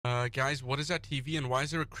Guys, what is that TV and why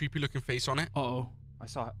is there a creepy looking face on it? Uh-oh. I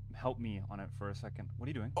saw help me on it for a second. What are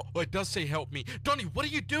you doing? Oh, it does say help me. Donnie, what are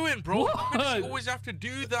you doing, bro? What? You always have to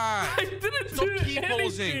do that. I didn't Stop do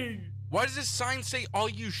T-posing. anything. Why does this sign say, are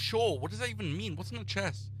you sure? What does that even mean? What's in the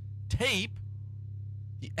chest? Tape?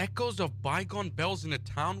 The echoes of bygone bells in a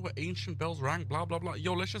town where ancient bells rang, blah, blah, blah.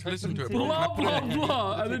 Yo, let's just listen to it, bro. Blah, blah,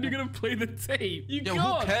 blah. And then you're going to play the tape. You Yo,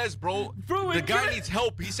 can't. who cares, bro? Bro, the guy needs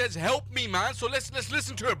help. He says, help me, man. So let's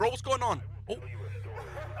listen to it, bro. What's going on? Oh.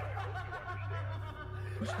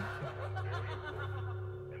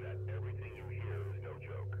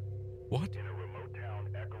 What? In a remote town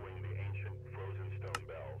echoing the ancient frozen stone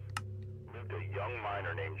bells, lived a young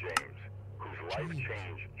miner named James, whose life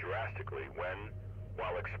changed drastically when,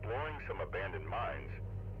 while exploring some abandoned mines,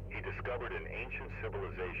 he discovered an ancient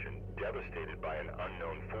civilization devastated by an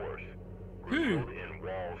unknown force. Revealed in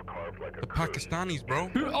walls carved like a The Pakistanis, bro.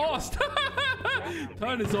 Who asked?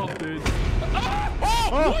 Turn this off, dude.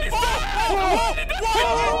 What is that?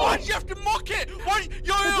 Why do you have to mock it? Why?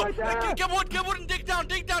 Yo, get wood and dig down.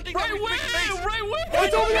 Right where? Why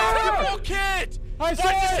do you have to mock it? Why did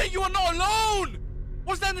you say you are not alone?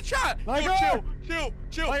 What's that in the chat? Yo, chill.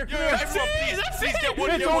 Yo, everyone, please get wood.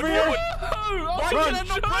 Why can I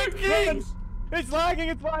not break things? It's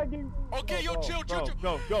lagging. Okay, yo, chill. Go.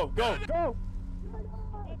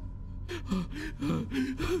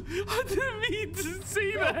 I didn't mean to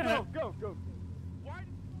see that. Go.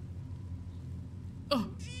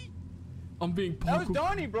 I'm being That was parkour.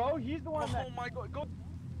 Donnie, bro. He's the one that... Oh my god, go.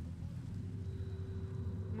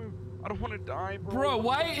 Move. I don't want to die, bro. Bro,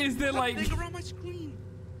 why is there like... Dig around my screen.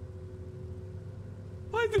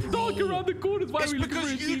 Why is it dark around the corners? Why It's are we looking for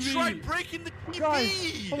a because you TV? tried breaking the TV.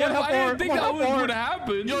 Guys, Yeah, but I didn't think that was going to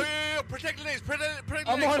happen. Yo, protect the legs, protect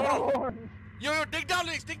the I'm legs. on Hold on. horn. Yo, dig down,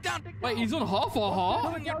 legs, dig down. Wait, he's on half or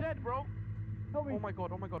half? You're dead, bro. Help me. Oh my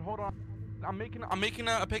god, hold on. I'm making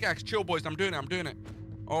a pickaxe. Chill, boys. I'm doing it.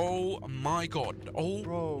 Oh my god. Oh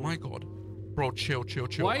Bro. my god. Bro, chill.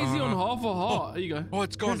 Why is he on half or half? There you go. Oh,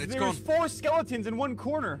 it's gone. There's 4 skeletons in one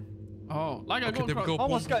corner. Oh, like I Okay, got there we go.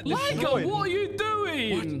 Almost got Like, destroyed. what are you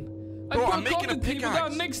doing? Bro, I I'm making a the table pickaxe.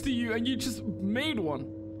 down next to you and you just made one.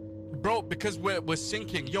 Bro, because we're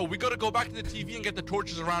sinking. Yo, we gotta go back to the TV and get the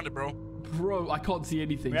torches around it, bro. Bro, I can't see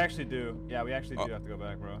anything. We actually do. Yeah, we actually do have to go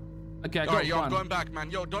back, bro. Okay, I got Alright, yo, I'm one. going back, man.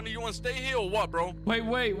 Yo, Donnie, you wanna stay here or what, bro? Wait.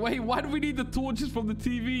 Why do we need the torches from the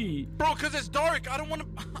TV? Bro, cause it's dark. I don't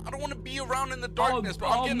wanna be around in the darkness, bro.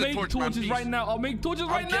 I'm I'll getting make the torch, torches man, right now. I'll make torches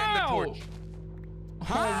right now. I'm getting the torch.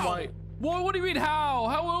 How? Oh my. What do you mean how?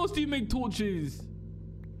 How else do you make torches?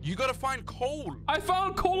 You gotta find coal. I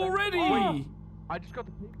found coal already. I just got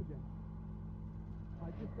the tape again.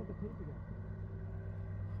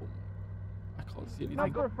 I can't see Not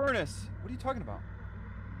anything. for a furnace. What are you talking about?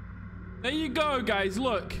 There you go, guys.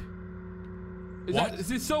 Look. Is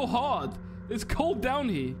this so hard? It's cold down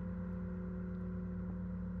here.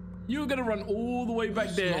 You're gonna run all the way back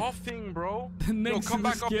there. Nothing, bro. Next Yo, to come the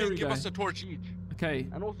back up here scary and give guy. us a torch each. Okay.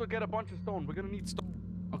 And also get a bunch of stone. We're gonna need stone.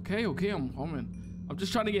 Okay, I'm coming. I'm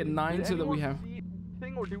just trying to get 9 so that we have.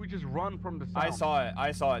 Thing, or did we just run from the sound?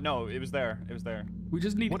 I saw it. No, it was there. We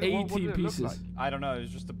just need What 18 did it look pieces. like? I don't know. It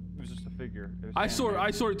was just a figure. It was I saw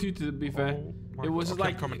standing. it too. To be fair, Oh my it was God. just Okay,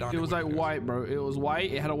 I'm like coming down it was there like with you guys. white, bro. It was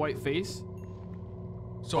white. It had a white face.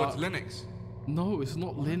 So it's Linux. No, it's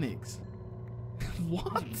not Linux.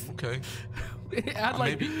 What? Okay. It had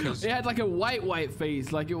like maybe 'cause- it had like a white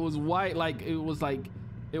face. Like it was white. Like it was like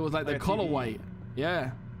the a color TV. white.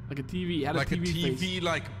 Yeah, like a TV. It had Like a a TV, TV, face.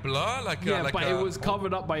 like blur, like Yeah, like but a, it was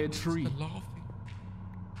covered up by a tree. The laughing.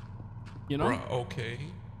 You know? Bruh, okay.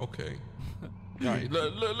 Right,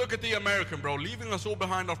 look at the American, bro, leaving us all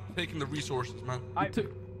behind after taking the resources, man.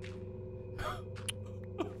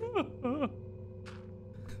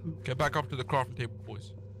 Get back up to the crafting table,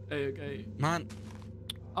 boys. Okay. Man,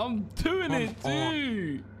 I'm doing Come it, on.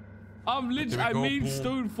 dude. I'm literally. There I we go, made boom.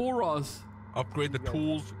 stone for us. upgrade the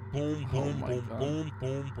tools. Boom, boom, my boom,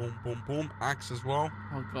 God. boom. Axe as well.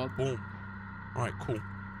 Oh god. Boom. All right, cool.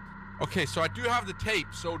 Okay, so I do have the tape.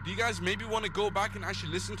 So do you guys maybe want to go back and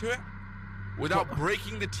actually listen to it without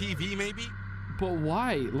breaking the TV, maybe? But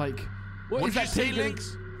why? Like, what What is did you that say, tape?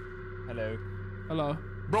 Lynx? Hello. Hello.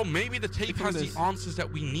 Bro, maybe the tape Click on has this. the answers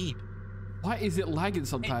that we need. Why is it lagging It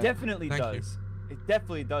sometimes? definitely Thank does. It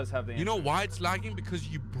definitely does have the answer. You know why it's lagging? Because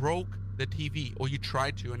you broke the TV, or you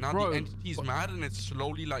tried to, and now Bro, the entity's mad, and it's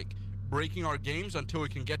slowly like breaking our games until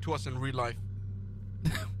it can get to us in real life.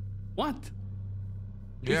 What?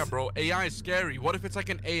 Yeah, bro. AI is scary. What if it's like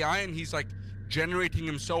an AI and he's like generating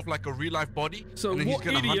himself like a real life body, So and then he's what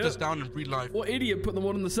gonna hunt idiot- us down in real life? What idiot put them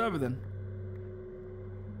all on the server then?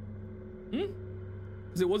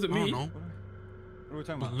 Because it wasn't me. What are we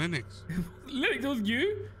talking about? Linux. Linux, it was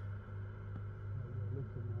you?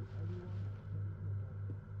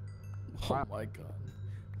 Oh my god.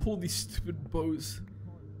 Pull these stupid bows.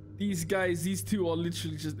 These guys, these two are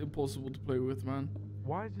literally just impossible to play with, man.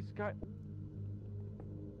 Why is this guy?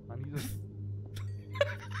 Man, he's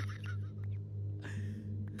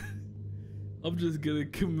I'm just gonna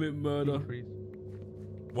commit murder.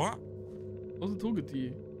 What? I wasn't talking to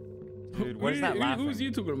you. Dude, what is that laughing? Who's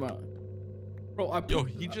you talking about? Bro, Yo,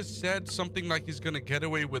 he just said something like he's gonna get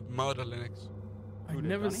away with murder, Linux. I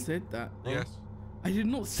never said that. Yes. I did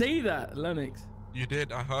not say that, Lennox. You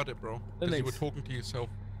did. I heard it, bro. Because you were talking to yourself.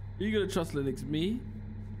 Are you gonna trust Linux, me,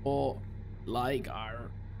 or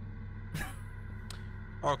Ligar?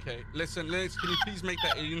 Okay, listen, Linux, can you please make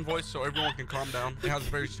that alien voice so everyone can calm down? It has a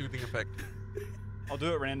very soothing effect. I'll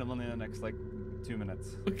do it randomly in the next like 2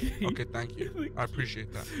 minutes. Okay. Okay, thank you. I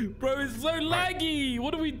appreciate that. Bro, it's so laggy.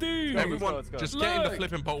 What do we do? Everyone, let's go. just get in the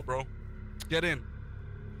flipping boat, bro. Get in.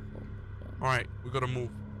 All right, we gotta move.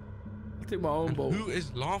 I'll take my own boat. Who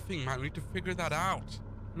is laughing, man? We need to figure that out.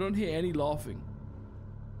 I don't hear any laughing.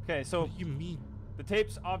 Okay, so What do you mean? the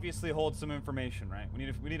tapes obviously hold some information, right? We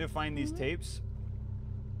need to find these tapes,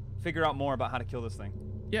 figure out more about how to kill this thing.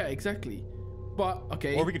 Yeah, exactly. But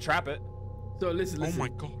okay. Or we could trap it. So listen. Oh my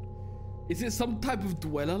god. Is it some type of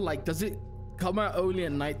dweller? Like, does it come out only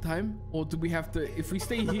at nighttime, or do we have to? If we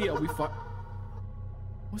stay here, we fight.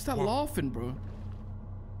 What's that laughing, bro?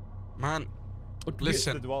 Man, It's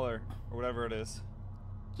listen. the dweller or whatever it is.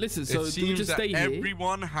 Listen. So It do we seems just that stay here?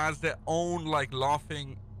 everyone has their own like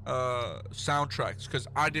laughing soundtracks, because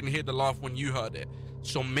I didn't hear the laugh when you heard it.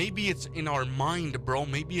 So maybe it's in our mind, bro.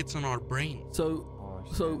 Maybe it's in our brain. So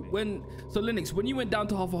Linux, when you went down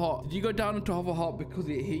to half a heart, did you go down into half a heart because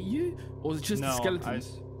it hit you, or was it just the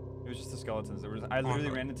skeletons? It was just the skeletons. I literally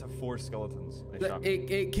ran into 4 skeletons. They shot me.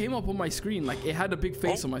 It came up on my screen, like it had a big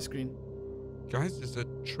face on my screen. Guys, there's a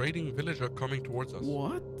trading villager coming towards us.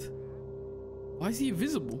 What? Why is he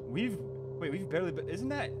invisible? We've barely.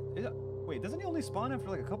 Wait, doesn't he only spawn after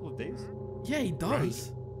like a couple of days? Yeah, he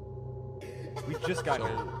does. We just got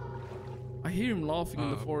here. I hear him laughing in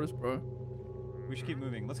the forest, bro. We should keep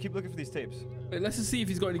moving. Let's keep looking for these tapes. Wait, let's just see if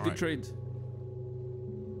he's got any good trades.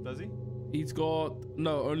 Does he? He's got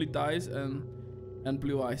only dyes and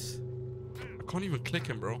blue eyes. I can't even click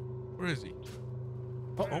him, bro. Where is he?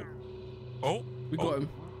 Oh. We got him.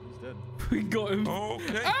 He's dead. We got him.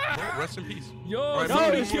 Okay. Well, rest in peace. Yo, Right,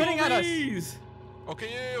 no, he's shooting shooting at us. Okay,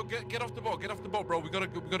 yeah, get off the boat. Get off the boat, bro. We gotta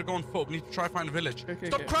go on foot. We need to try find a village. Okay,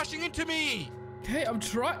 Stop okay. crashing into me! Hey, I'm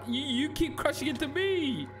trying. You keep crashing into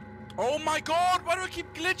me. Oh my god, why do I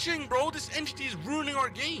keep glitching, bro? This entity is ruining our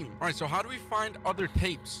game. Alright, so how do we find other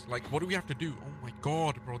tapes? Like, what do we have to do? Oh my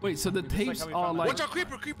god, bro. Wait, so the tapes are like... Watch out,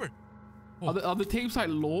 creeper! Are the tapes like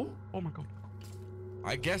lore? Oh my god.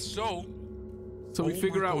 I guess so. So we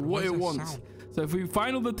figure out what it wants. Sound? So if we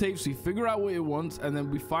find all the tapes, we figure out what it wants, and then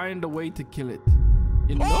we find a way to kill it.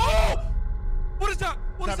 You know? Oh! What is that?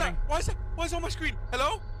 What is that? happening? Why is that? Why is it on my screen?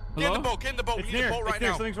 Hello? Get in the boat, get in the boat. It's We need near. a boat right It's near.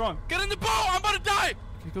 now. Something's wrong. Get in the boat! I'm about to die!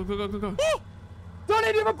 Okay, go. Oh!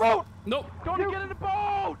 Doni, do you have a boat? Nope. Doni, get in the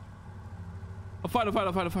boat! I'll find him.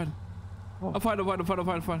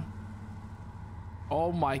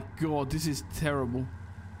 Oh my god, this is terrible.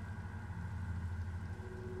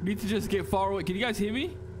 We need to just get far away. Can you guys hear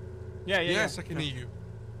me? Yeah. Yes, I can hear you.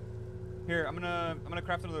 Here, I'm gonna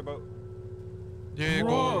craft another boat. Yeah, Bro.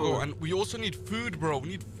 go. And we also need food, bro. We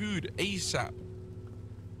need food ASAP.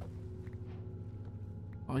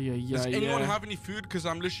 Oh yeah. Does anyone have any food? Because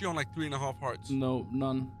I'm literally on like 3.5 hearts. No,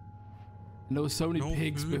 none. And there was so many No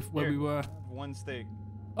pigs food? where we were. 1 steak.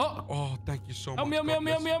 Oh! Oh, thank you so much. Help me. God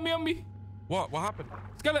bless. What happened?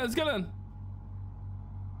 Skeleton.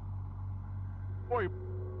 Boy,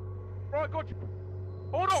 bro, I got you.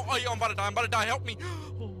 Oh no! Oh, yeah, I'm about to die. Help me.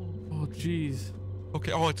 Oh jeez.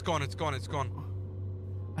 Okay. Oh, it's gone.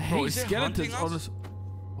 I Bro, hate is it skeletons. hunting us?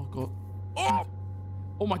 Oh god. Oh!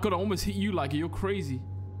 Oh my god, I almost hit you like it. You're crazy.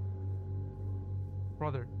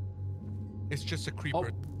 Brother. It's just a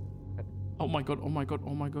creeper. Oh my god.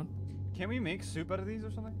 Can we make soup out of these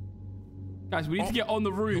or something? Guys, we need to get on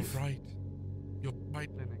the roof. You're right,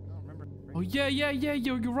 Linux. I don't remember. Oh yeah.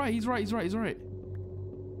 You're right. He's right.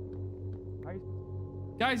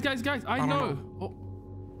 Guys. I don't know. Oh.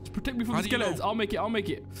 Just protect me from How the do you know? skeletons. I'll make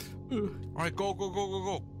it. Alright, go.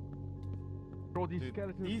 Bro, these Dude,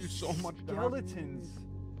 skeletons these do so much damage. skeletons.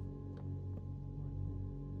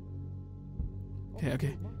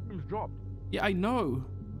 Okay. Mushrooms dropped. Yeah, I know.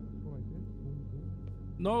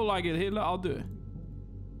 No, like it. Here, I'll do it.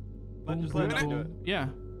 Just let me do it. Yeah.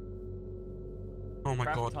 Oh my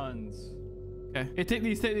Craft god. tons. Okay. Hey, take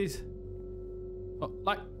these. Take these. Oh,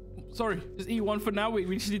 like, sorry. Just eat one for now. We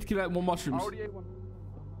just need to get out more mushrooms. I already ate one.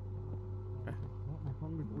 Okay. My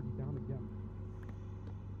hunger's already down again.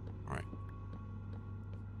 All right.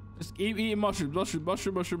 Just keep eating mushrooms.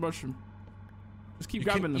 Mushroom. Just keep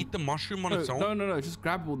grabbing them. Eat the mushroom on its own? No. Just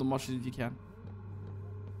grab all the mushrooms you can.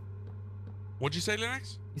 What'd you say,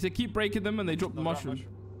 Linux? He said keep breaking them and they drop the mushroom.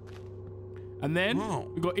 And then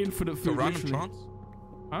we got infinite food. A random chance?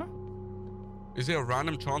 Huh? Is there a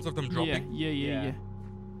random chance of them dropping? Yeah.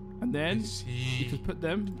 And then see. you can put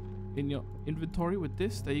them in your inventory with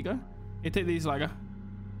this. There you go. Hey, take these, Liger.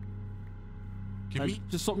 Give me?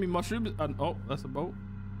 Just swap me mushrooms and oh, that's a boat.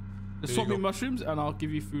 Just swap me mushrooms and I'll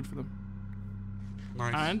give you food for them.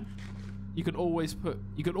 Nice. And you can always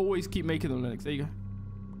keep making them, Linux. There you go.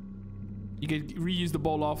 You can reuse the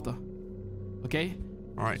bowl after. Okay?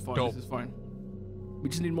 All right, This is fine. We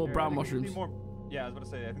just need more brown mushrooms. Need more... Yeah, I was about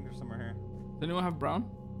to say, I think there's somewhere here. Does anyone have brown?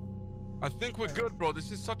 I think we're good, bro.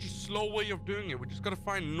 This is such a slow way of doing it. We just gotta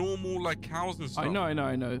find normal, like, cows and stuff. I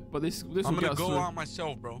know. But this will I'm get gonna us go through. out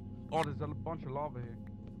myself, bro. Oh, there's a bunch of lava here.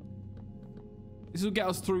 This will get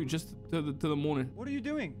us through just to the morning. What are you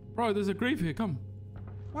doing? Bro, there's a grave here. Come.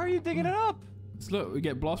 Why are you digging it up? Let's look. We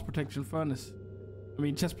get blast protection furnace. I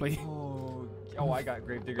mean, chest plate. Oh, I got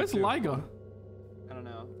Gravedigger. Where's too. Liger? I don't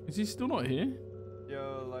know. Is he still not here?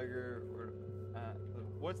 Yo, Liger.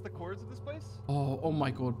 What's the chords of this place? Oh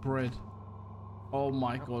my God, bread. Oh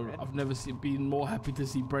my God, bread? I've never been more happy to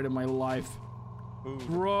see bread in my life. Ooh.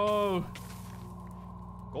 Bro.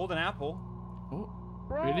 Golden apple. Oh,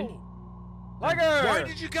 Bro. really? Liger! Why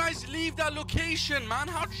did you guys leave that location, man?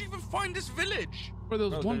 How did you even find this village? Bro, there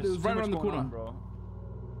was one. It was right around the corner. Bro.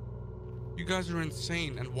 You guys are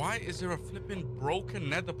insane. And why is there a flipping broken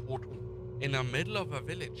nether portal in the middle of a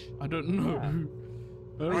village? I don't know. Yeah.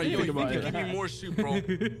 I don't Alright, think you about can it. give me more soup, bro. I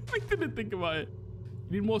didn't think about it.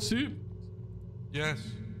 You need more soup? Yes.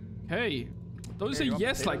 Hey, don't say you want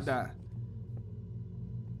yes like potatoes? that.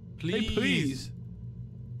 Please. Hey, please.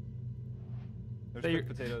 There's Say- quick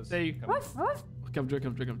potatoes. Say, Coming. okay, I'm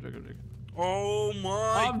joking. Oh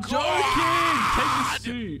my I'm God. joking! Take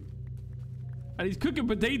the soup. And he's cooking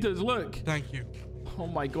potatoes, look. Thank you. Oh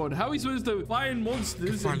my God, how are we supposed to find monsters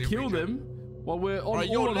and finally kill reach out. them while we're on Alright,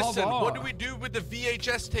 all yo, on half listen. hour? What do we do with the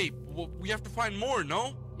VHS tape? Well, we have to find more,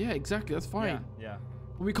 no? Yeah, exactly, that's fine. Yeah.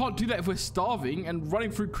 But we can't do that if we're starving and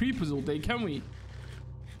running through creepers all day, can we?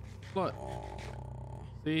 Look.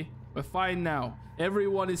 See? We're fine now.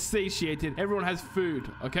 Everyone is satiated. Everyone has food,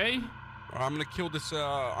 okay? Alright, I'm gonna kill this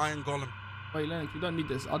iron golem. Wait, Lennox, we don't need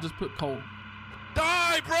this. I'll just put coal.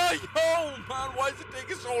 Die, bro! Yo, man, why is it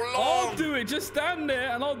taking so long? I'll do it. Just stand there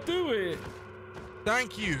and I'll do it.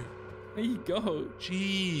 Thank you. There you go.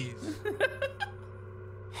 Jeez.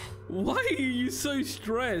 Why are you so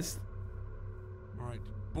stressed? Alright,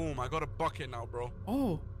 boom. I got a bucket now, bro.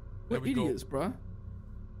 Oh, There we're we go. idiots, bruh.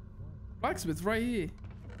 Blacksmith's right here.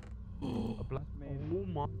 A black man. Oh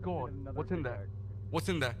my God. What's in there? What's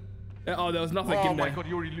in there? Oh, there was nothing Oh in my there. God,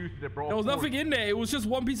 you already looted it, bro. There was nothing in there. It was just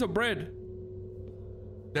one piece of bread.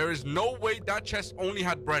 There is no way that chest only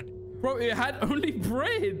had bread. Bro, it had only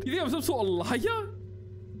bread. You think I'm some sort of liar?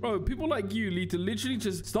 Bro, people like you need to literally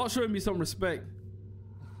just start showing me some respect.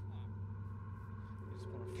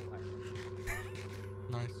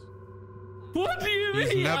 Nice. What do you mean?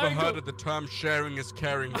 He's never I heard got- of the term sharing is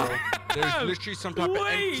caring, bro. There's literally some type of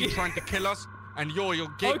entity Wait. trying to kill us, and you're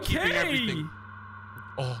gatekeeping everything.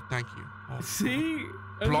 Oh, thank you. Oh, See?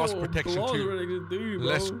 Blast That's what protection blast too. really can do, bro.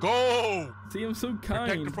 let's go. See, I'm so kind.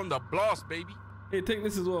 Protected from the blast, baby. Hey, take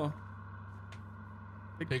this as well.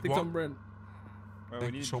 Take take what? some bread. Bro,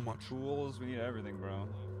 Thank we you need so much. tools. We need everything, bro.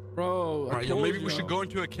 Bro, Alright, yo, maybe we should go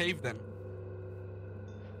into a cave then.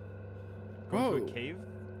 Go Bro, to a cave?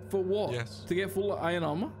 for what? Yes. To get full iron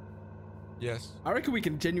armor? Yes. I reckon we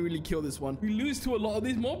can genuinely kill this one. We lose to a lot of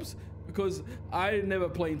these mobs because I never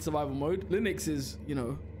play in survival mode. Linux is,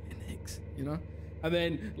 Linux, And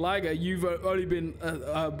then Liger, you've only been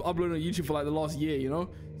uploading on YouTube for like the last year,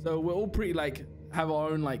 So we're all pretty have our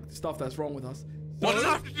own stuff that's wrong with us. What does that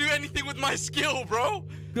have to do anything with my skill, bro?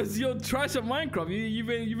 Because you're trash at Minecraft.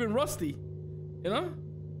 You've been rusty,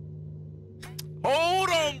 Hold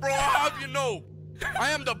on, bro. How do you know? I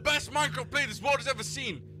am the best Minecraft player this world has ever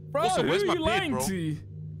seen. Bro, Also, who where's are my you beard, lying bro? to?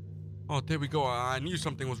 Oh, there we go. I knew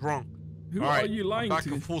something was wrong. Who All are right, you lying back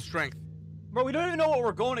to? at full strength. Bro, we don't even know what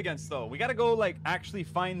we're going against, though. We gotta go, actually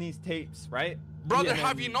find these tapes, right? Brother, Yeah,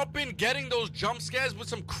 have man. you not been getting those jump scares with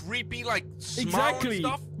some creepy, smile Exactly. and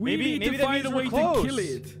stuff? We Maybe need to that find a means way we're to close. kill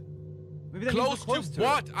it. Maybe that means we're Close to it.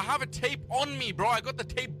 what? I have a tape on me, bro. I got the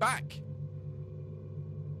tape back.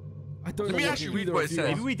 I I don't Let know me what actually read either what of it you says. are.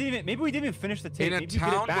 Maybe we didn't even finish the tape. In a Maybe you get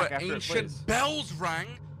it town back where after it ancient plays. bells rang,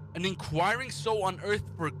 an inquiring soul unearthed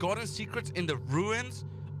forgotten secrets in the ruins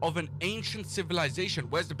of an ancient civilization.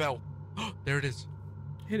 Where's the bell? There it is.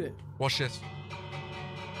 Hit it. Watch this.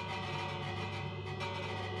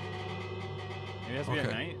 It has to be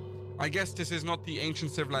at night. I guess this is not the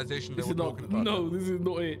ancient civilization they This were is not. talking about. No, this is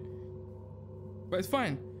not it. But it's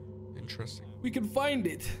fine. Interesting. We can find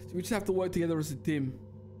it. We just have to work together as a team.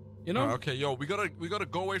 You know? Okay, yo, we gotta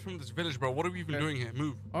go away from this village, bro. What are we even doing here?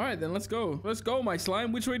 Move. All right, then let's go. Let's go, my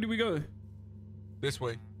slime. Which way do we go? This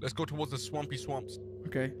way. Let's go towards the swampy swamps.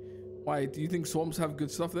 Okay. Why? Do you think swamps have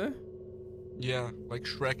good stuff there? Yeah, like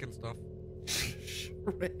Shrek and stuff.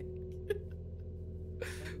 Shrek.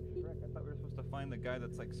 I thought we were supposed to find the guy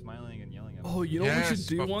that's like smiling and yelling at us. Oh, you know what we should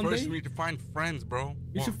do but one first day? we need to find friends, bro.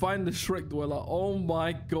 We should find the Shrek dweller. Oh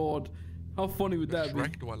my god. How funny would that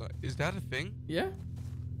Shrek be? dweller. Is that a thing? Yeah?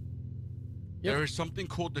 Yep. There is something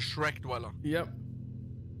called the Shrek dweller. Yep.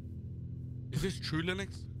 Is this true,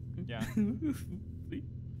 Linux? Yeah. See?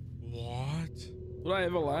 What? Would I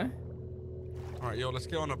ever lie? Alright, yo, let's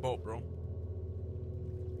get on a boat, bro.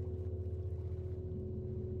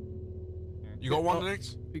 You got one,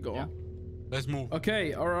 Linux? We got Yeah. one. Let's move.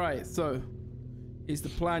 Okay, alright. So, here's the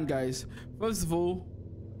plan, guys. First of all,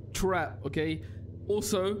 trap, okay?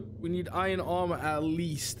 Also, we need iron armor at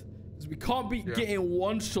least. Because we can't be getting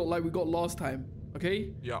one shot like we got last time,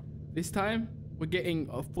 okay? Yeah. This time, we're getting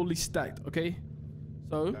fully stacked, okay?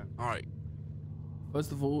 So, Alright.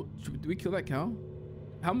 first of all, do we kill that cow?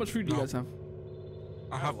 How much food do you No. guys have?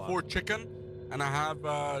 I have 4 chicken, and I have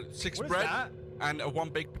 6 What is bread, that? and 1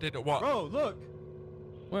 baked potato. What? Bro, look.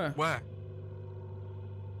 Where? Where?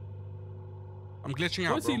 I'm glitching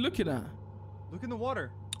out, What is bro. he looking at? Look in the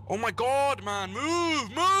water. Oh my god, man. Move!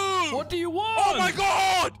 Move! What do you want? Oh my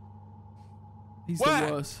god! He's Where?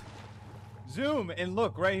 the worst. Zoom and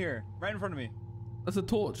look right here, right in front of me. That's a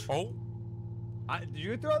torch. Oh? Did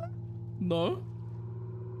you throw that? No.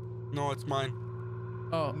 No, it's mine.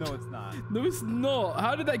 Oh. No, it's not. No, it's not.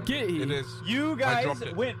 How did that get here? It is. You I guys dropped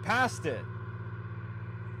it. went past it.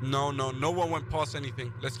 No, no one went past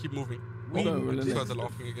anything. Let's keep moving. We- No, I no, just no. started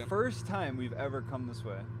laughing again. First time we've ever come this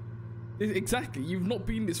way. Exactly. You've not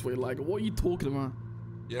been this way. Like, what are you talking about?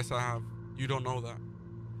 Yes, I have. You don't know that.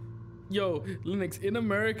 Yo, Linux, in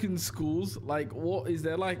American schools, like, what is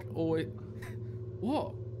there like? Or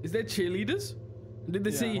what? Is there cheerleaders? Did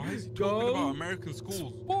they say Why is he talking go about American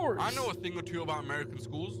schools? sports? I know a thing or two about American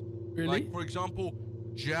schools. Really? Like, for example,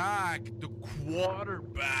 Jack, the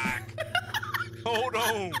quarterback. Hold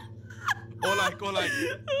on. Or like,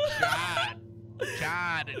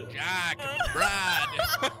 Chad and Jack and Brad.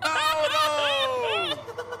 Hold on.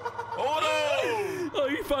 Hold on. Oh,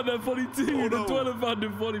 you found that funny too. Oh, The no. dweller found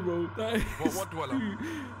it funny, bro. That is What dweller?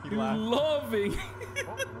 He's laughed. laughing.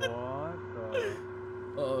 What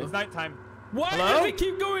the? Uh, It's nighttime. Why Hello? does it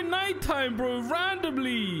keep going nighttime, bro?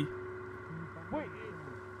 Randomly. Wait.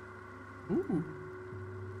 Ooh.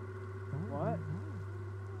 What?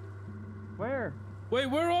 Where? Wait,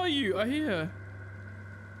 where are you? I hear.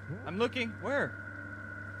 I'm looking. Where?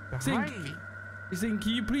 Behind me. He's saying,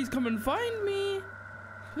 can you please come and find me?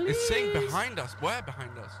 Please. It's saying behind us. Where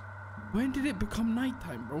behind us? When did it become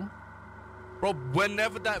nighttime, bro? Bro,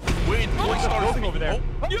 whenever that weird voice There's a started building over there.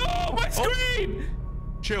 Oh, Yo, my screen!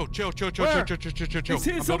 chill. Where? Chill. It's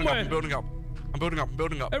here I'm somewhere. I'm building up.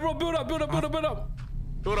 Everyone build up. Build up.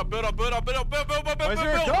 Where's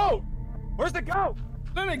there a goat? Where's the goat?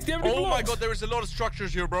 Lennox, do you have any Oh my blocks? god, there is a lot of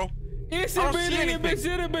structures here, bro. It's I a don't see building,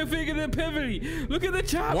 anything. pivoty. Look at the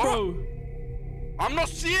chat, What? bro. I'm not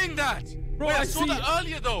seeing that. Bro, Wait, I I saw see- that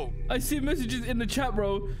earlier though. I see messages in the chat,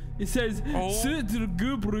 bro. It says, Oh.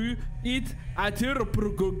 Gubru it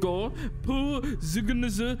aterprogogo pu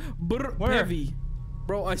zugnese br Where? pevi.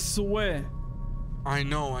 Bro, I swear. I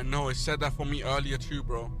know. It said that for me earlier too,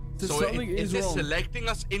 bro. So So something is is it wrong. selecting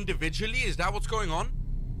us individually? Is that what's going on?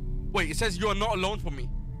 Wait, it says you are not alone for me.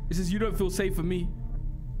 It says you don't feel safe for me.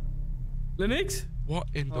 Linux? What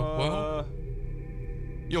in the world?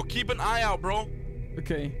 Yo, keep an eye out, bro.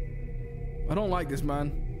 Okay. I don't like this,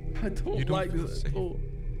 man. I don't, You don't like feel this safe. at all.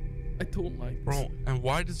 I don't like this. Bro, and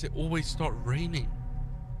why does it always start raining?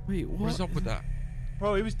 Wait, what? What's up with that?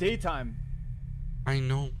 Bro, it was daytime. I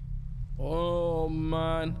know. Oh,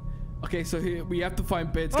 man. Okay, so here we have to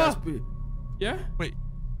find beds, guys. Yeah? Wait,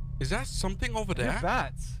 is that something over They're there?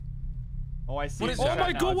 bats. Oh, I see. What it is Oh that? now.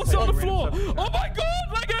 my god, It's what's like on the random floor? stuff. Oh my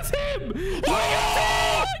god, like that's him! Look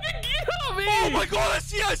at him! Get off me! Oh my god, I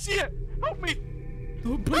see it! Help me!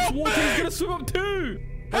 Oh, please, Help water, me! he's gonna swim up too!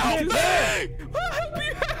 Help me! Help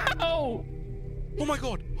you how? Oh my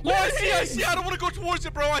god! Oh, I see. I don't want to go towards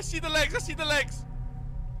it, bro. I see the legs.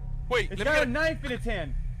 Wait, It's let me got get a knife in its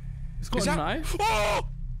hand. It's got a knife. Oh!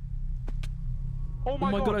 Oh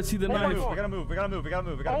my god, I see the knife. We gotta move.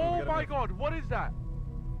 Oh my god, what is that?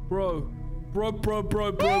 Bro. I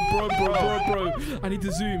need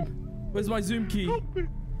to zoom. Where's my zoom key?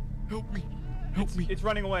 Help me. It's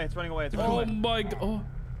running away. Oh my god. Oh. Are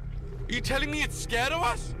you telling me it's scared of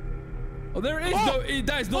us? Oh, there it is. No,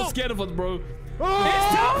 that is not scared of us, bro. No.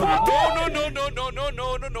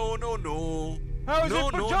 How is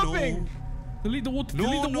it jumping? Delete the water. No.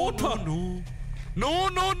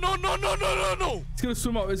 It's gonna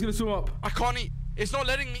swim up. I can't eat. It's not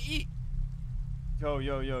letting me eat. Yo.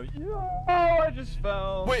 Oh, I just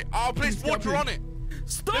fell. Wait, I'll place water on it.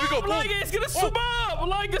 Stop! There we go, boom. Like it's gonna swim up!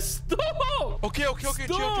 Like stop! Okay.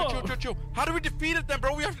 Chill. How do we defeat it then,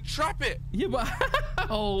 bro? We have to trap it. Yeah, but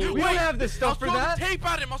how? We don't have the stuff for that. I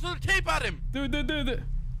was throwing the tape at him. Do it.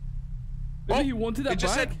 Maybe he wanted that it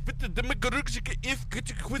just back.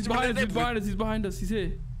 He's behind us. He's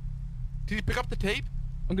here. Did he pick up the tape?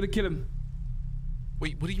 I'm gonna kill him.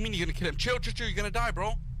 Wait, what do you mean you're gonna kill him? Chill. You're gonna die,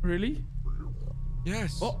 bro. Really?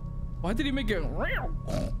 Yes. Oh, why did he make it?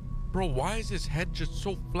 Bro, why is his head just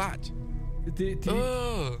so flat? Did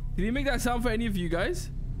he make that sound for any of you guys?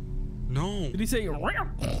 No. Did he say?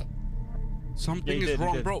 Something is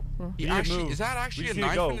wrong, bro. He actually, is that actually a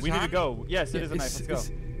knife in his hand? We need to go. Yes, it is a knife. Let's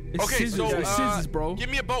go. Okay, scissors, so scissors, bro. Give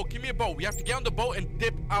me a boat. We have to get on the boat and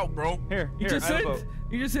dip out, bro. Here. You just said I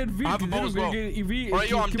have a boat as well. Alright,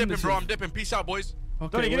 yo, I'm dipping, bro. I'm dipping. Peace out, boys.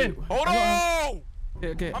 Okay, Doni, get in. Hold on.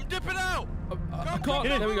 Okay. I'm dipping out. I can't.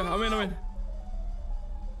 There we go. I'm in.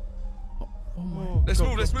 Oh my. Let's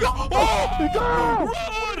move. Oh!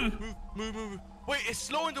 Run! Move. Wait, it's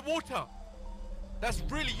slow in the water. That's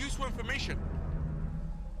really useful information.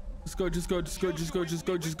 Just go. Just go.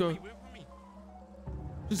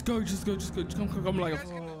 Come. Like.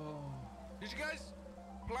 Did you guys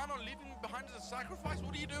plan on leaving me behind as a sacrifice?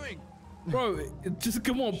 What are you doing? Bro, just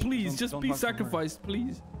come on, please. Just be sacrificed,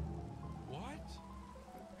 please. What?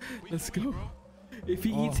 Let's go. If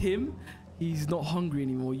he eats him, he's not hungry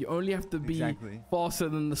anymore. You only have to be faster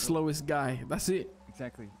than the slowest guy. That's it.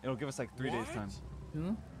 Exactly. It'll give us like 3 days time. You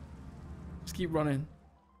know? Just keep running.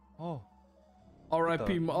 Oh.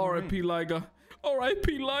 R.I.P. Liger.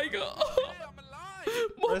 R.I.P. Liger. I'm alive.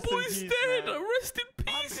 My Rest in boy's peace, dead. man. Rest in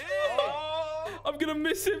peace. Oh. I'm gonna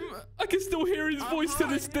miss him. I can still hear his voice to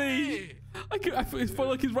this day. I feel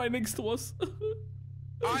like he's right next to us.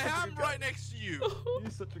 I am right next to you.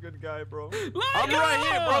 He's such a good guy, bro. Liger! I'm right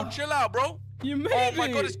here, bro. Chill out, bro. You made Oh my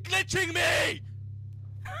it. god, it's glitching me.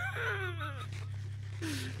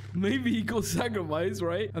 Maybe he got sacrificed,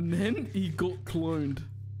 right? And then he got cloned.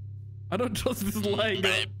 I don't trust this Liger.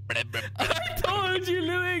 I told you,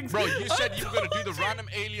 Lewis. Bro, you said you were going to do the random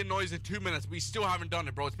alien noise in 2 minutes. We still haven't done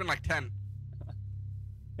it, bro. It's been like 10.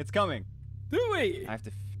 It's coming. Do it. I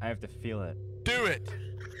have to feel it. Do it.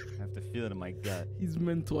 I have to feel it in my gut. He's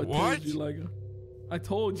mental. I What? told you, Liger. I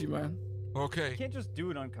told you, man. Okay. You can't just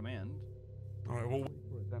do it on command. All right, well,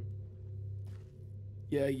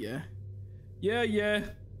 Yeah.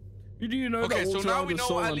 You do know okay, that so walks now around we with know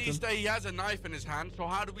soul at lantern? least that he has a knife in his hand. So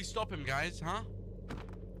how do we stop him, guys, huh?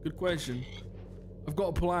 Good question. I've got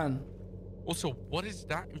a plan. Also, what is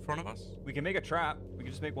that in front of us? We can make a trap. We can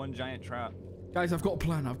just make one giant trap. Guys, I've got a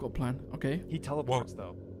plan. Okay? He teleports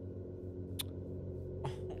though.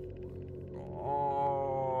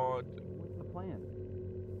 Oh, What's the plan?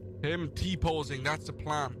 him T-posing. That's the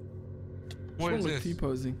plan. What is this?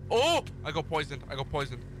 T-posing. Oh, I got poisoned.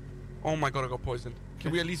 Oh my god, I got poisoned.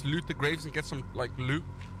 Can we at least loot the graves and get some like loot?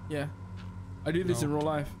 Yeah. I do this in real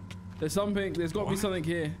life. There's got to be something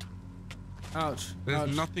here. Ouch.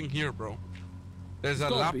 There's nothing here, bro. There's a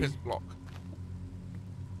gotta lapis be. block.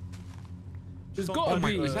 There's got to Oh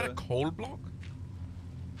my be. god, is that a coal block?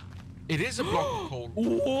 It is a block of coal.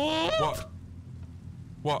 What?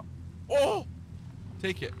 What? Oh!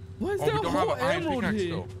 Take it. Why is Oh, there we a don't have whole an iron emerald pickaxe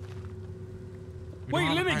here? though. We Wait,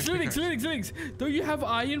 don't have an iron pickaxe. Linux. Don't you have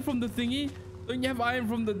iron from the thingy? Don't you have iron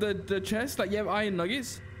from the chest? Like you have iron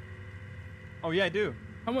nuggets? Oh yeah, I do.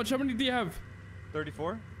 How many do you have?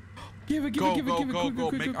 34. Give it. Go.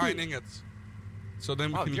 Quick. Make iron ingots. So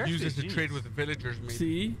then we Oh, can you're use actually this a to trade genius. with the villagers, maybe.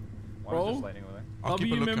 See? Water's Bro. just lightning over there. I'll keep a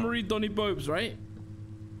W lookout. memory Donny Bobes, right?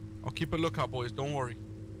 I'll keep a lookout, boys. Don't worry.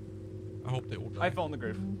 I hope they all die. I fell in the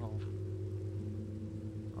grave. Oh.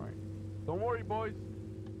 Alright. Don't worry, boys.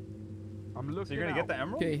 I'm looking. So you're gonna get the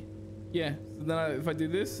emerald? Okay. Yeah. So then if I do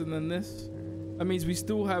this and then this, that means we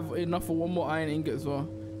still have enough for one more iron ingot as well.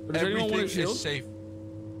 But does anyone want Everything a shield? is safe.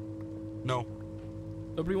 No.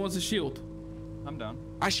 Nobody wants a shield. I'm down.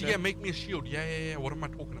 Actually, yeah, make me a shield. Yeah. What am I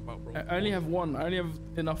talking about, bro? I only have one. I only have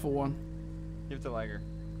enough for one. Give it to Liger.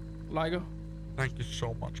 Liger? Thank you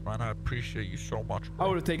so much, man. I appreciate you so much, bro. I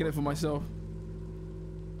would have taken it for myself.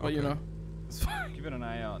 But you know. Keeping an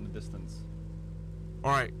eye out in the distance.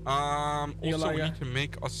 All right. Also, we need to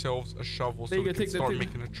make ourselves a shovel so we can start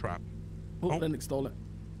making a trap. Oh, Lennox stole it.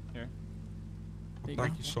 Here.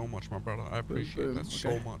 Thank you so much, my brother. I appreciate that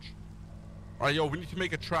so much. All right, yo, we need to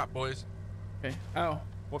make a trap, boys. Okay. Ow.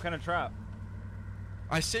 What kind of trap?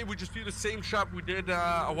 I say we just do the same trap we did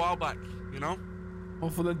a while back, you know? Oh,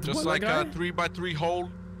 for the just like a 3x3 hole,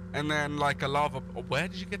 and then like a lava. Where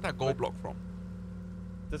did you get that gold block from?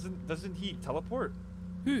 Doesn't he teleport?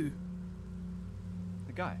 Who?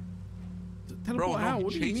 The guy. Teleport how?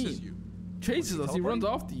 What do you mean? Chases us. He runs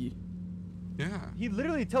after you. Yeah. He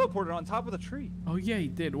literally teleported on top of the tree. Oh yeah, he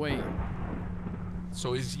did. Wait.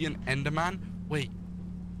 So is he an Enderman? Wait.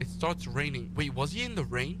 It starts raining. Wait, was he in the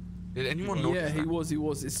rain? Did anyone notice that? Yeah, he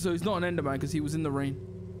was. So he's not an Enderman because he was in the rain.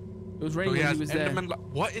 It was raining when he was there.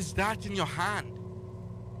 What is that in your hand?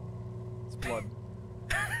 It's blood.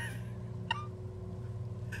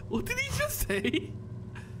 What did he just say?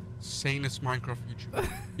 Sanest Minecraft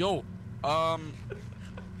YouTuber. Yo,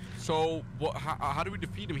 so what? How do we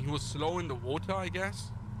defeat him? He was slow in the water, I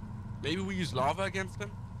guess. Maybe we use lava against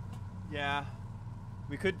him. Yeah,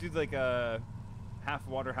 we could do like a half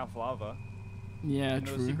water, half lava. Yeah,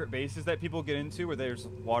 true. Those secret bases that people get into where there's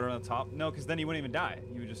water on the top. No, because then he wouldn't even die.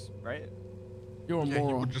 You would just, right? You're a moron.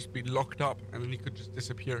 He would just be locked up and then he could just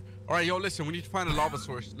disappear. All right, yo, listen, we need to find a lava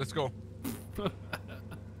source. Let's go.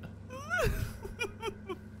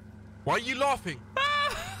 Why are you laughing?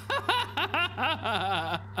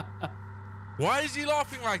 Why is he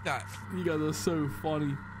laughing like that? You guys are so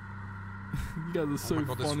funny. You guys are so funny. Oh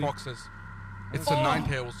my God, there's foxes. It's the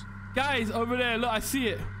Ninetales. Guys, over there, look, I see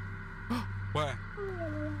it. Where?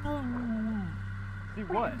 See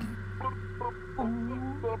what?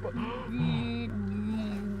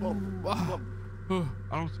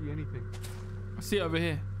 I don't see anything. I see it over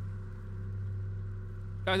here.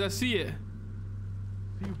 Guys, I see it.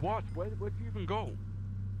 See what? Where'd you even go?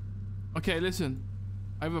 Okay, listen.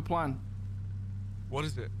 I have a plan. What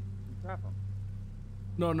is it? You trap him.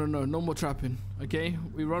 No more trapping. Okay,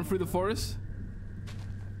 we run through the forest.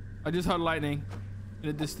 I just heard lightning in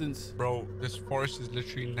the distance. Bro, this forest is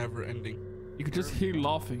literally never ending. You could just hear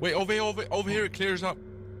laughing. Wait, over here it clears up.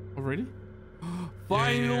 Already?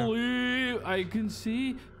 Finally, I can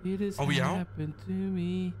see it has happened to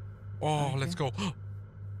me. Oh, okay. Let's go.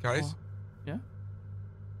 Guys? Yeah?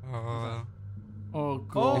 Oh,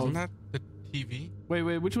 God. Isn't that the TV? Wait,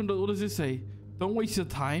 which one? What does this say? Don't waste your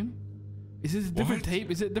time? Is this a different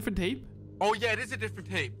tape? Is it a different tape? Oh, yeah, it is a different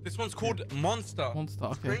tape. This one's called Monster. Monster,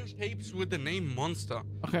 okay. Strange tapes with the name Monster.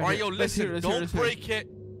 Okay. All right, yo, listen. Don't break it.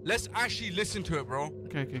 Let's actually listen to it, bro.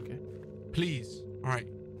 Okay. Please. All right.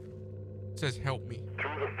 It says, help me.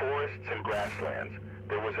 Through the forests and grasslands,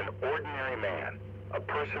 there was an ordinary man, a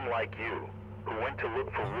person like you, who went to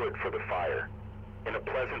look for wood for the fire, in a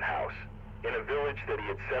pleasant house, in a village that he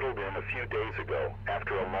had settled in a few days ago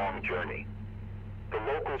after a long journey. The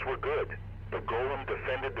locals were good. The golem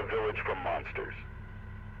defended the village from monsters.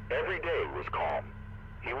 Every day was calm.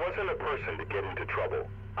 He wasn't a person to get into trouble.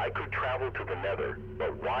 I could travel to the Nether,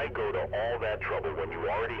 but why go to all that trouble when you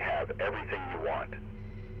already have everything you want?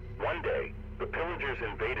 One day, the pillagers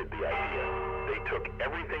invaded the idea. They took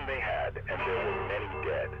everything they had, and there were many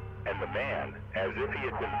dead. And the man, as if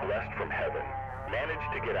he had been blessed from heaven,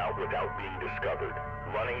 managed to get out without being discovered,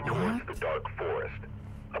 running towards the dark forest.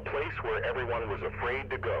 A place where everyone was afraid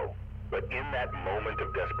to go. But in that moment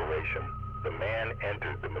of desperation, the man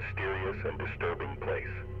entered the mysterious and disturbing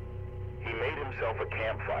place. He made himself a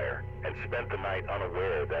campfire and spent the night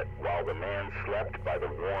unaware that while the man slept by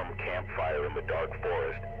the warm campfire in the dark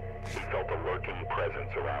forest, he felt a lurking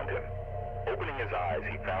presence around him. Opening his eyes,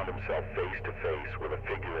 he found himself face to face with a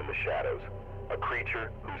figure in the shadows. A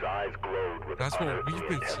creature whose eyes glowed with unearthly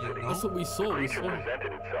intensity. That's what we saw. The creature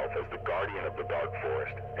presented itself as the guardian of the dark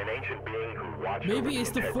forest, an ancient being who watched over Maybe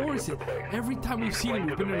it's the forest. Every time we've seen him,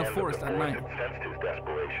 we've been in the forest at night. He sensed his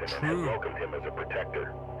desperation and had welcomed him as a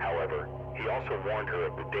protector. However, he also warned her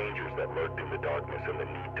of the dangers that lurked in the darkness and the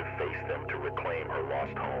need to face them to reclaim her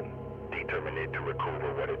lost home. Determined to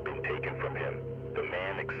recover what had been taken from him, the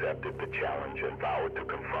man accepted the challenge and vowed to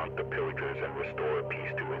confront the pillagers and restore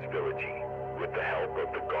peace to his village. With the help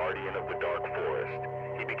of the guardian of the dark forest,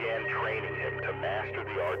 he began training him to master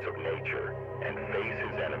the arts of nature and face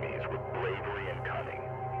his enemies with bravery and cunning.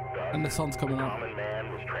 Thus, and the sun's coming up. The common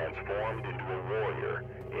man was transformed into a warrior,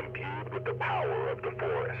 imbued with the power of the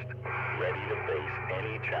forest, ready to face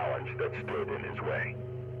any challenge that stood in his way.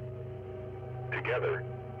 Together,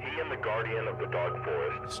 he and the guardian of the dark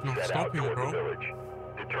forest set out toward the village,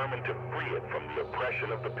 determined to free it from the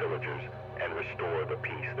oppression of the pillagers and restore the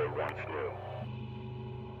peace they once knew.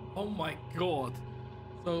 Oh my god.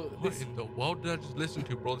 So What in the world did I just listen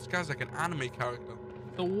to, bro? This guy's like an anime character.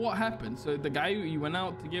 So what happened? So the guy, he went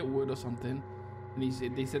out to get wood or something,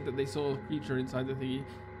 and they said that they saw a creature inside the thingy,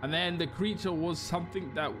 and then the creature was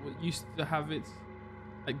something that used to have its,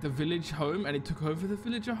 like, the village home, and it took over the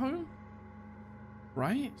villager home,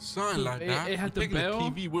 right? Something like that. It had the bell.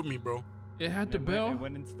 The TV with me, bro. It had the bell. It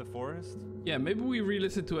went into the forest. Yeah, maybe we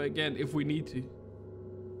re-listen to it again if we need to.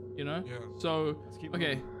 You know? Yeah. So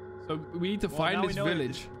okay, so we need to find this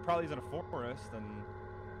village. Probably is in a forest, and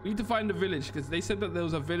we need to find the village because they said that there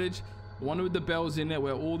was a village, one with the bells in it,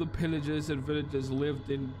 where all the pillagers and villagers lived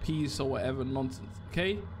in peace or whatever nonsense.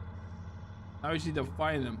 Okay. Now we just need to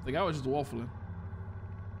find them. The guy was just waffling,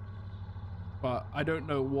 but I don't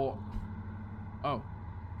know what. Oh,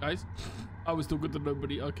 guys, I was talking to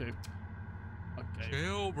nobody. Okay. Okay.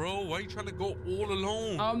 Chill, bro. Why are you trying to go all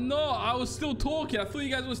alone? I'm not. I was still talking. I thought you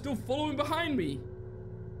guys were still following behind me.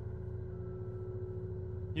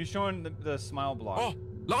 You showing the smile block? Oh,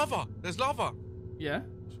 lava! There's lava. Yeah.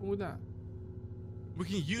 What's wrong with that? We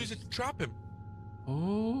can use it to trap him.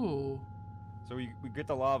 Oh. So we get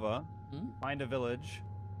the lava, find a village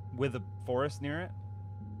with a forest near it.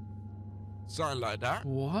 Something like that.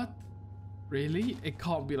 What? Really? It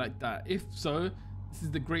can't be like that. If so, this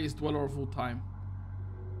is the greatest dweller of all time.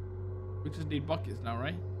 We just need buckets now,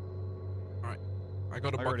 right? All right. I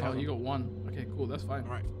got a bucket. Oh, you got one. Okay, cool. That's fine.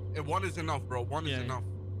 All right. And one is enough, bro. One is enough.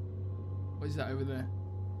 What is that over there?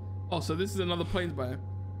 Oh, so this is another plains biome.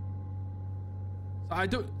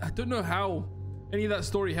 So I don't know how any of that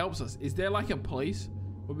story helps us. Is there like a place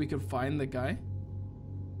where we can find the guy?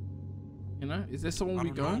 You know, is there someone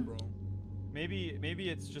we go? Know, bro. Maybe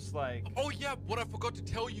it's just like. Oh yeah, what I forgot to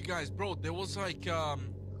tell you guys, bro. There was like a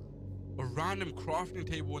random crafting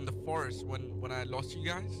table in the forest when I lost you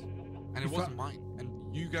guys, and it wasn't mine,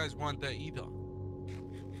 and you guys weren't there either.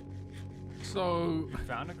 So You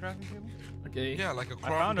found a crafting table? okay. Yeah, like a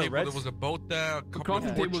crafting table. There was a boat there. A couple of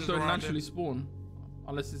Crafting tables don't naturally it. spawn,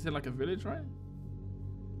 unless it's in like a village, right?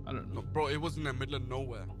 I don't know. No, bro, it was in the middle of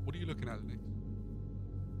nowhere. What are you looking at, Nick?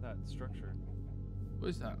 That structure. What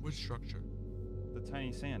is that? Which structure? The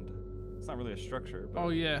tiny sand. It's not really a structure, but. Oh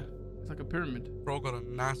yeah, it's like a pyramid. Bro got a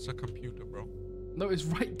NASA computer, bro. No, it's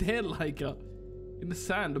right there, like in the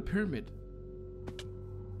sand, a pyramid.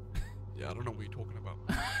 Yeah, I don't know what you're talking about.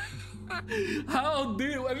 How,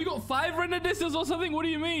 dude? Have you got 5 render distance or something? What do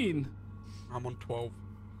you mean? I'm on 12.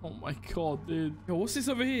 Oh my god, dude. Yo, what's this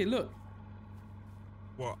over here? Look.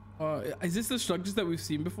 What? Is this the structures that we've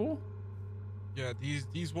seen before? Yeah,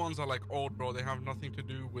 these ones are like old, bro. They have nothing to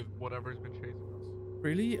do with whatever's been chasing us.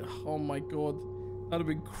 Really? Oh my god. That'd have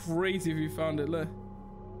been crazy if you found it. Look.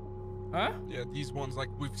 Huh? Yeah, these ones, like,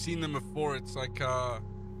 we've seen them before. It's like a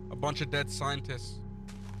bunch of dead scientists.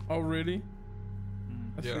 Oh, really?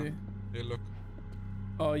 I Yeah. see. They look.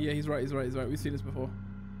 Oh yeah, he's right. We've seen this before.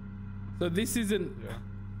 So this isn't. Yeah.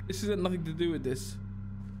 This isn't nothing to do with this.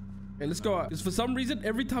 Okay, let's go out. Because for some reason,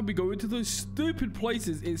 every time we go into those stupid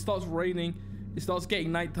places, it starts raining. It starts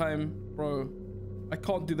getting nighttime, bro. I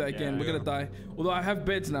can't do that again. We're gonna die. Although I have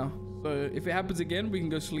beds now, so if it happens again, we can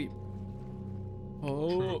go sleep.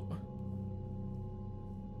 Oh. True.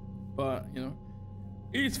 But you know,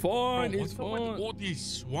 it's fine. Bro, it's what's up with fine. all these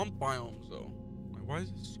swamp biomes, though? Like, why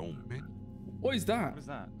is there so many? What is that? What is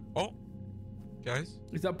that? Oh, guys.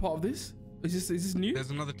 Is that part of this? Is this new?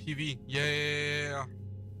 There's another TV. Yeah.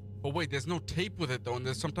 But wait, there's no tape with it though, and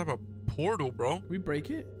there's some type of portal, bro. Can we break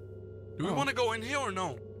it? Do we want to go in here or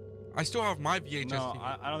no? I still have my VHS No,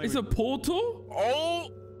 TV. I don't think It's a portal? Oh,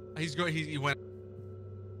 he went.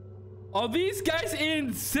 Are these guys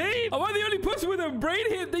insane? Am I the only person with a brain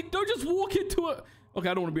here? They don't just walk into it. Okay,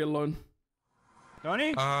 I don't want to be alone.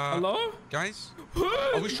 Doni? Hello? Guys?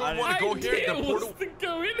 Are we sure we want to go here? The portal. To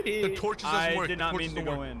go in here. The torches doesn't work. I did not mean to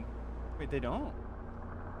go in. Wait, they don't?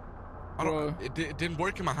 I don't. It didn't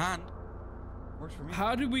work in my hand. Works for me.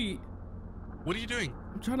 How do we? What are you doing?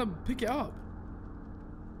 I'm trying to pick it up.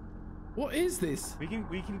 What is this? We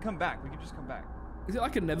can come back. We can just come back. Is it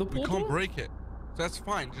like a nether portal? We can't break it. So that's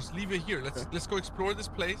fine. Just leave it here. Let's go explore this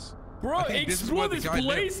place. Bro, explore this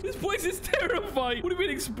place? This place is terrifying. What do you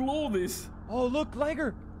mean explore this? Oh, look,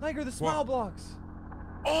 Liger, the smile blocks.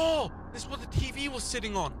 Oh, this is what the TV was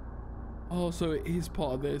sitting on. Oh, so it is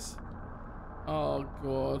part of this. Oh,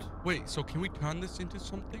 God. Wait, so can we turn this into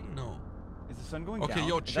something? No. Is the sun going down? Okay,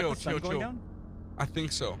 yo, chill. Down? I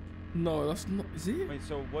think so. No, that's not. Is it? Wait,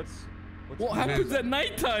 so what's What happens at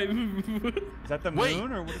nighttime? Is that the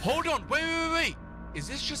moon or what? Hold on. Wait. Is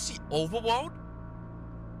this just the overworld?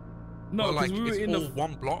 No, or because like we were it's in all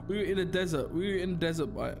one block. We were in a desert. We were in a desert.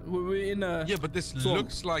 We were in a. Yeah, but this swamp.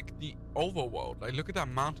 looks like the overworld. Like, look at that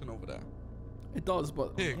mountain over there. It does,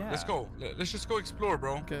 but. Here, let's go. Let's just go explore,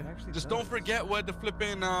 bro. Okay. Just don't forget where the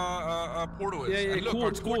flipping portal is. Yeah, and look,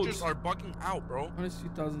 courts, our torches are bugging out, bro. Minus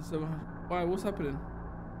 2,700. Why? What's happening?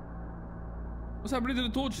 What's happening to the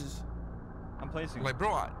torches? I'm placing. Like,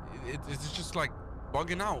 bro, it's just like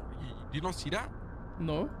bugging out. You don't see that?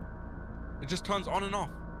 No. It just turns on and off.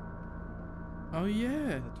 Oh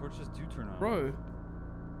yeah. The torches do turn on. Bro.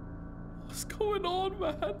 What's going on,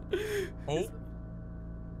 man? Oh.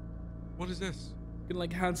 What is this? Fucking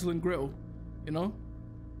like Hansel and Gretel, you know?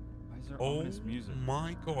 Why is there ominous music?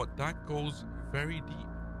 My God, that goes very deep.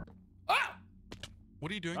 Ah!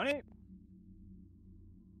 What are you doing?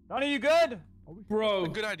 Donnie, you good? Bro. A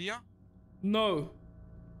good idea. No.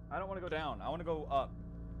 I don't want to go down. I want to go up.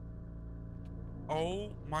 Oh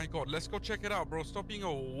my God, let's go check it out, bro. Stop being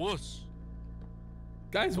a wuss.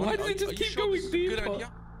 Guys, why did it just keep going deeper? Good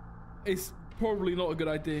idea? It's probably not a good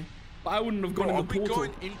idea. But I wouldn't have gone in the portal. Are we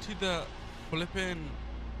going into the flipping...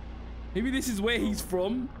 Maybe this is where he's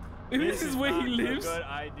from. Maybe this is where he lives. Good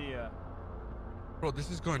idea. Bro, this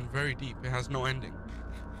is going very deep. It has no ending.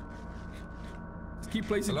 Let's keep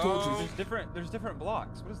placing torches. There's different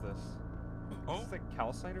blocks. What is this? Oh. Is this like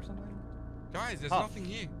calcite or something? Guys, there's nothing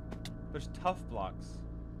here. There's tough blocks.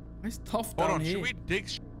 It's tough Hold down on, here. should we dig?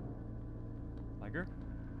 Liger?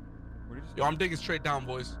 Where did you just Yo, I'm digging straight down,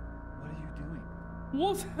 boys. What are you doing?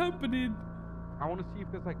 What's happening? I want to see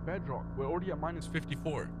if there's like bedrock. We're already at minus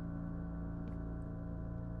 54.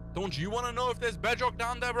 Don't you want to know if there's bedrock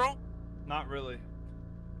down there, bro? Not really.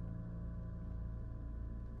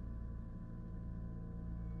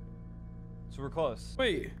 So we're close.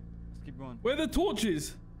 Wait. Let's keep going. Where are the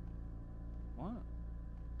torches? What?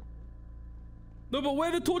 No, but where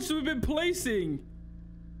are the torches we've been placing?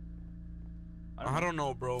 I don't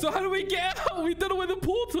know, bro. So how do we get out? We don't know where the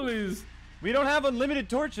portal is. We don't have unlimited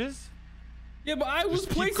torches. Yeah, but I was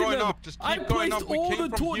Just placing keep going them. up. Just I keep going placed up. We all came the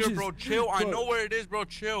from torches. here, bro. Chill. Bro, I know where it is, bro.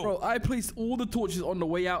 Chill. Bro, I placed all the torches on the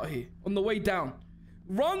way out here. On the way down.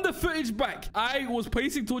 Run the footage back. I was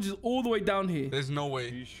placing torches all the way down here. There's no way.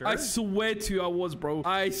 Are you sure? I swear to you I was, bro.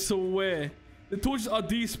 I swear. The torches are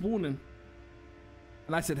despawning.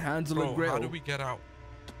 And I said Hansel and Gretel. How do we get out?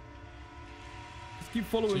 Just keep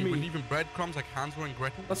following So you me. were leaving breadcrumbs like Hansel and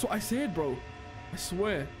Gretel? That's what I said, bro. I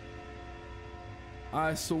swear.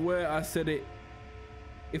 I swear I said it.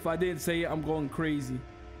 If I didn't say it, I'm going crazy.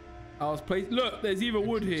 I was placed. Look, there's even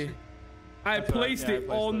wood here. I placed it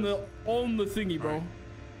on the thingy, bro. Right.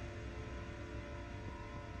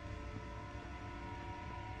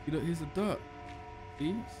 You know, here's the dirt.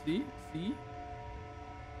 See?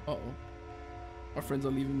 Uh-oh. My friends are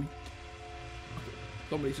leaving me.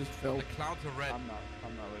 Somebody just fell. The clouds are red. I'm not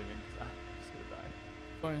leaving. I'm just gonna die.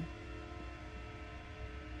 Fine.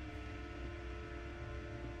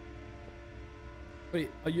 Wait,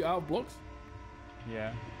 are you out of blocks?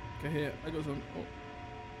 Yeah. Okay, here. I got some. Oh.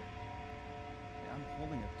 Yeah, I'm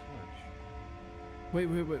holding a torch.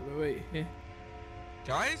 Wait. Here.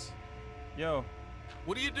 Guys? Yo,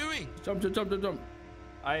 What are you doing? Jump.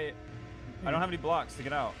 I don't have any blocks to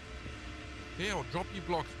get out. Hey, I'll drop you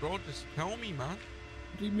blocks, bro. Just tell me, man.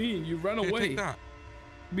 What do you mean? You ran Here, away. take that.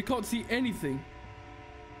 We can't see anything.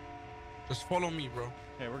 Just follow me, bro.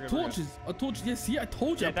 Okay, we're good. Torches. A torch. Yes, see, I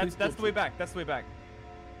told you. Yeah, that's the way back. That's the way back.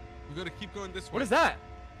 We gotta keep going this way. What is that?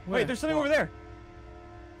 Where? Wait, there's something What? over there.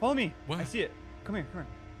 Follow me. What? I see it. Come here.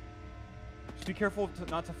 Just be careful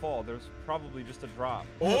not to fall. There's probably just a drop.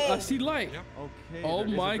 Oh, I see light. Yeah. Okay. Oh there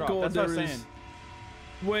is a my drop. God, That's what I there was is. saying.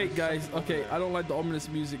 Wait, guys. something over Okay, there. I don't like the ominous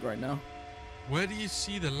music right now. Where do you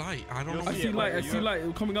see the light? I don't You'll know. I see see it, light. I like, see you're- light.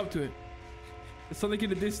 We're coming up to it. There's something in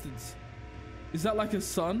the distance. Is that like a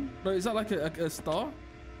sun? No, is that like a star?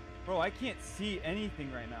 Bro, I can't see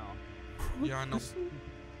anything right now. Yeah, I know.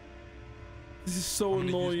 This is so I'm gonna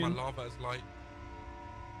use annoying. my lava as light.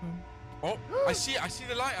 Oh, I see it. I see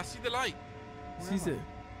the light. I see the light. Sees it.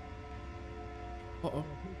 Uh-oh.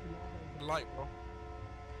 The light, bro.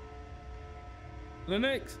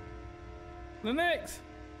 Linux.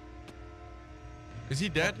 Is he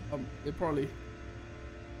dead? Yeah, probably.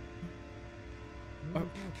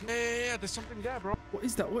 Yeah. There's something there, bro. What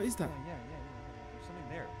is that? Yeah. There's something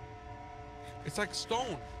there. It's like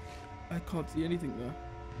stone. I can't see anything there.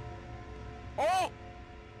 Oh!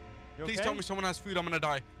 You Please okay? tell me someone has food. I'm gonna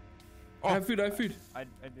die. I have food. I do.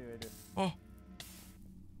 Oh.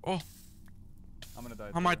 I'm gonna die.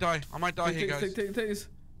 I might die. Hey, Take guys. this.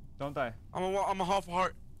 Don't die. I'm a half a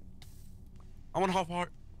heart. I want half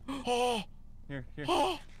heart. Oh. Here.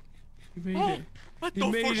 Oh. You made it. I You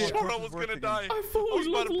thought made for it. sure I was gonna die. I thought I was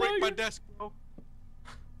we about to lost break my Liger. desk, bro. I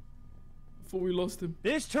thought we lost him.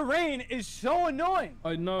 This terrain is so annoying.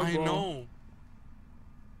 I know, bro. I know.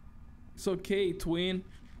 It's okay, twin.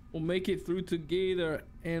 We'll make it through together,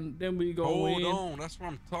 and then we go in. Hold on. That's what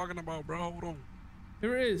I'm talking about, bro. Hold on.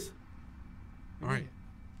 Here it is. All right.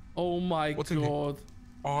 Oh my What's in here? god.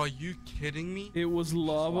 Are you kidding me? It was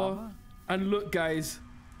lava. Lava? And look, guys.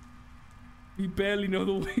 We barely know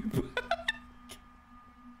the way back.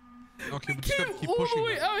 Okay, We we just came gotta keep all the pushing.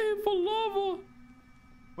 way out here for lava.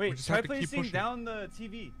 Wait, just try have to keep placing pushing. down the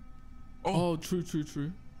TV. Oh,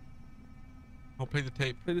 true. I'll play the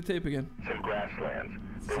tape. Play the tape again. Some grasslands.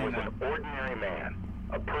 There was an ordinary man,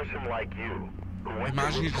 a person like you, who went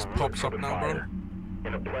Imagine to he look just for wood pops for up the now, bro. fire.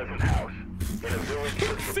 In a pleasant house, in a village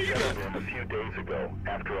that was settled in a few days ago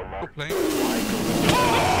after a long Go play.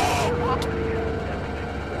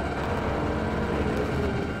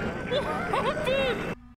 What happened?